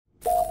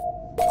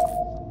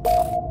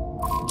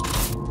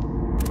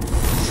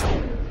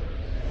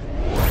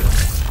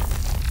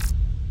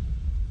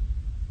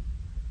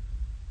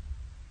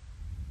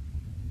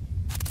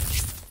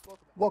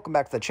Welcome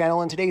back to the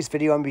channel. In today's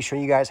video, I'm going to be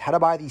showing you guys how to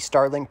buy the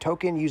Starlink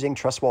token using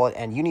Trust Wallet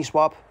and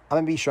Uniswap. I'm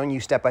going to be showing you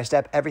step by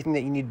step everything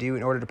that you need to do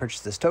in order to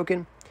purchase this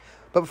token.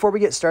 But before we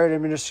get started,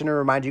 I'm just going to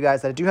remind you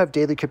guys that I do have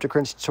daily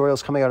cryptocurrency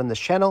tutorials coming out on this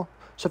channel.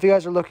 So if you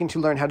guys are looking to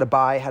learn how to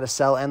buy, how to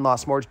sell, and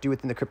lots more to do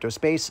within the crypto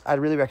space, I'd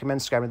really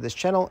recommend subscribing to this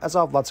channel, as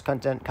I'll have lots of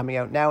content coming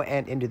out now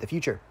and into the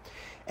future.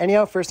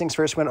 Anyhow, first things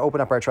first, we're going to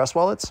open up our Trust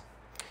Wallets.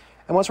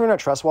 And once we're in our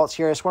Trust Wallets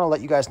here, I just want to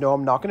let you guys know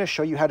I'm not going to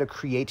show you how to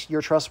create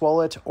your Trust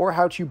Wallet or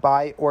how to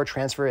buy or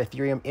transfer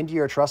Ethereum into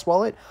your Trust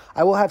Wallet.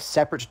 I will have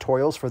separate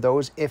tutorials for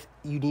those if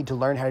you need to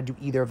learn how to do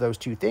either of those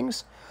two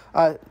things.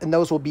 And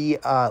those will be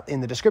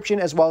in the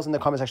description as well as in the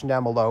comment section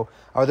down below.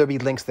 Or there'll be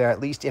links there at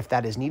least if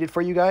that is needed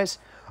for you guys.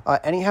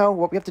 Anyhow,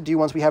 what we have to do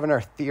once we have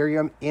our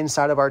Ethereum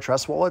inside of our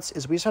Trust Wallets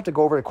is we just have to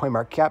go over to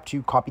CoinMarketCap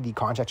to copy the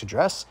contract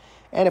address.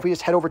 And if we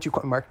just head over to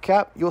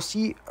CoinMarketCap, you'll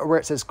see where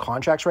it says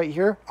contracts right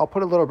here. I'll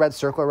put a little red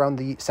circle around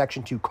the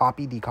section to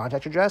copy the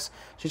contract address. So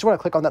you just want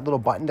to click on that little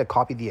button to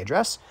copy the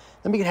address.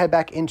 Then we can head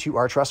back into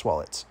our Trust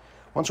Wallets.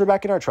 Once we're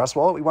back in our Trust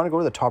Wallet, we want to go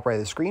to the top right of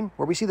the screen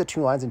where we see the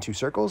two lines and two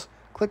circles.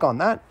 Click on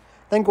that.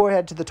 Then go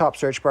ahead to the top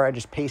search bar and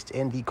just paste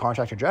in the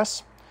contract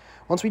address.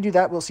 Once we do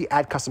that, we'll see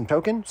Add Custom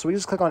Token. So we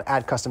just click on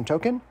Add Custom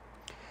Token.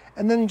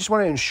 And then you just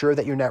want to ensure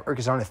that your network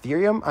is on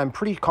Ethereum. I'm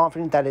pretty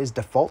confident that is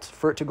default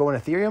for it to go on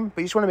Ethereum,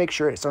 but you just want to make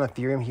sure it's on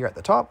Ethereum here at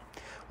the top.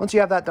 Once you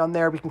have that done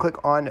there, we can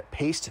click on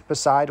Paste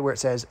beside where it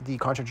says the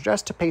contract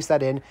address to paste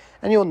that in,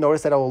 and you'll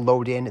notice that it will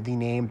load in the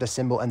name, the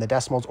symbol, and the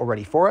decimals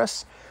already for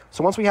us.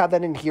 So once we have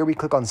that in here, we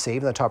click on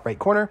Save in the top right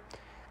corner,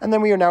 and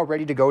then we are now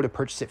ready to go to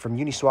purchase it from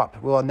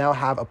Uniswap. We'll now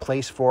have a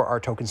place for our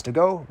tokens to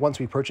go once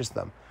we purchase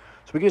them.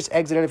 So we can just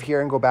exit out of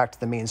here and go back to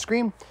the main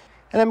screen.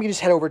 And then we can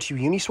just head over to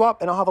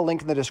Uniswap, and I'll have a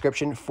link in the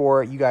description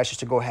for you guys just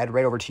to go ahead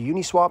right over to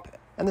Uniswap.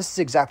 And this is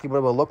exactly what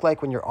it will look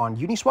like when you're on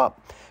Uniswap.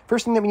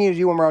 First thing that we need to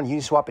do when we're on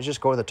Uniswap is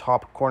just go to the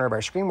top corner of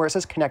our screen where it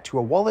says Connect to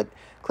a Wallet.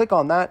 Click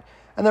on that,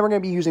 and then we're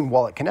going to be using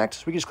Wallet Connect.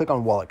 So we can just click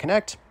on Wallet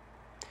Connect.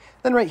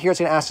 Then right here, it's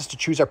going to ask us to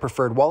choose our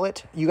preferred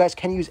wallet. You guys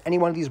can use any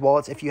one of these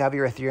wallets if you have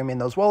your Ethereum in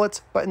those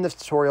wallets. But in this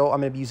tutorial, I'm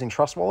going to be using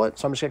Trust Wallet.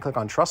 So I'm just going to click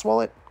on Trust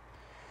Wallet.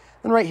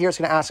 Then right here, it's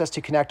going to ask us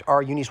to connect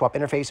our Uniswap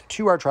interface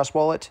to our Trust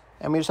Wallet.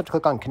 And we just have to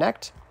click on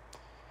Connect.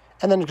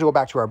 And then go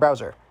back to our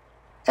browser.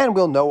 And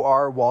we'll know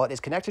our wallet is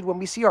connected when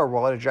we see our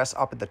wallet address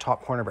up at the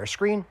top corner of our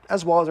screen,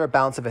 as well as our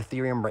balance of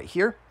Ethereum right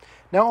here.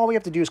 Now all we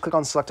have to do is click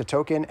on Select a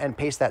Token and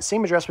paste that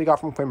same address we got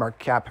from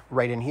CoinMarketCap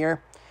right in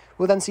here.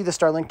 We'll then see the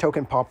Starlink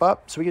token pop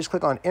up, so we just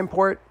click on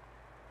Import,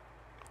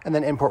 and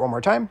then import one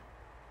more time.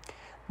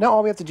 Now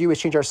all we have to do is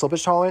change our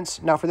slippage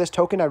tolerance. Now for this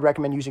token, I'd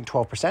recommend using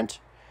 12%.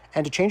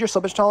 And to change your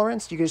slippage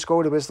tolerance, you can just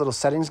go to where this little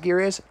settings gear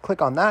is,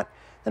 click on that,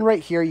 then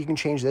right here you can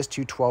change this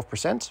to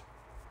 12%.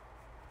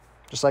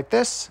 Just like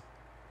this.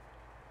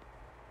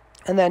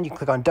 And then you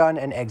click on Done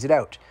and exit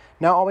out.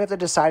 Now all we have to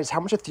decide is how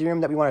much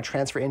Ethereum that we want to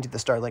transfer into the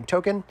Starlink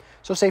token.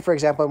 So say, for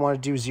example, I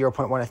want to do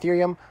 0.1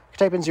 Ethereum. I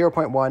type in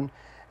 0.1,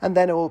 and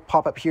then it will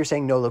pop up here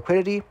saying no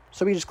liquidity.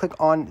 So we just click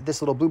on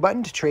this little blue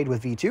button to trade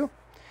with V2.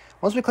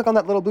 Once we click on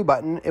that little blue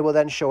button, it will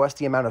then show us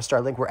the amount of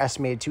Starlink we're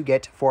estimated to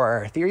get for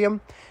our Ethereum.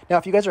 Now,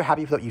 if you guys are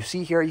happy with what you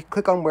see here, you can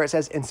click on where it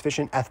says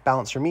insufficient ETH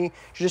balance for me. It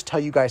should just tell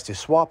you guys to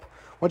swap.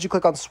 Once you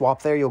click on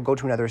swap there, you'll go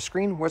to another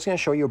screen where it's going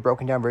to show you a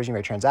broken down version of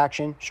your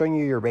transaction, showing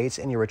you your rates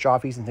and your withdrawal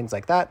fees and things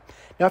like that.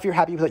 Now, if you're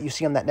happy with what you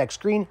see on that next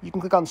screen, you can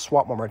click on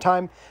swap one more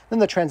time. Then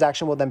the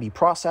transaction will then be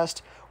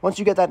processed. Once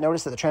you get that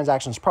notice that the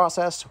transaction is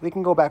processed, we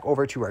can go back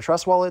over to our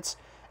Trust Wallets,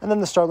 and then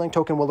the Starlink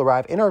token will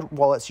arrive in our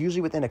wallets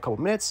usually within a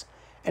couple minutes.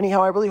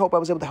 Anyhow, I really hope I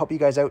was able to help you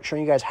guys out,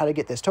 showing you guys how to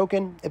get this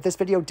token. If this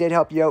video did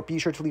help you out, be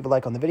sure to leave a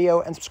like on the video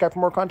and subscribe for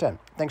more content.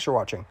 Thanks for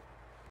watching.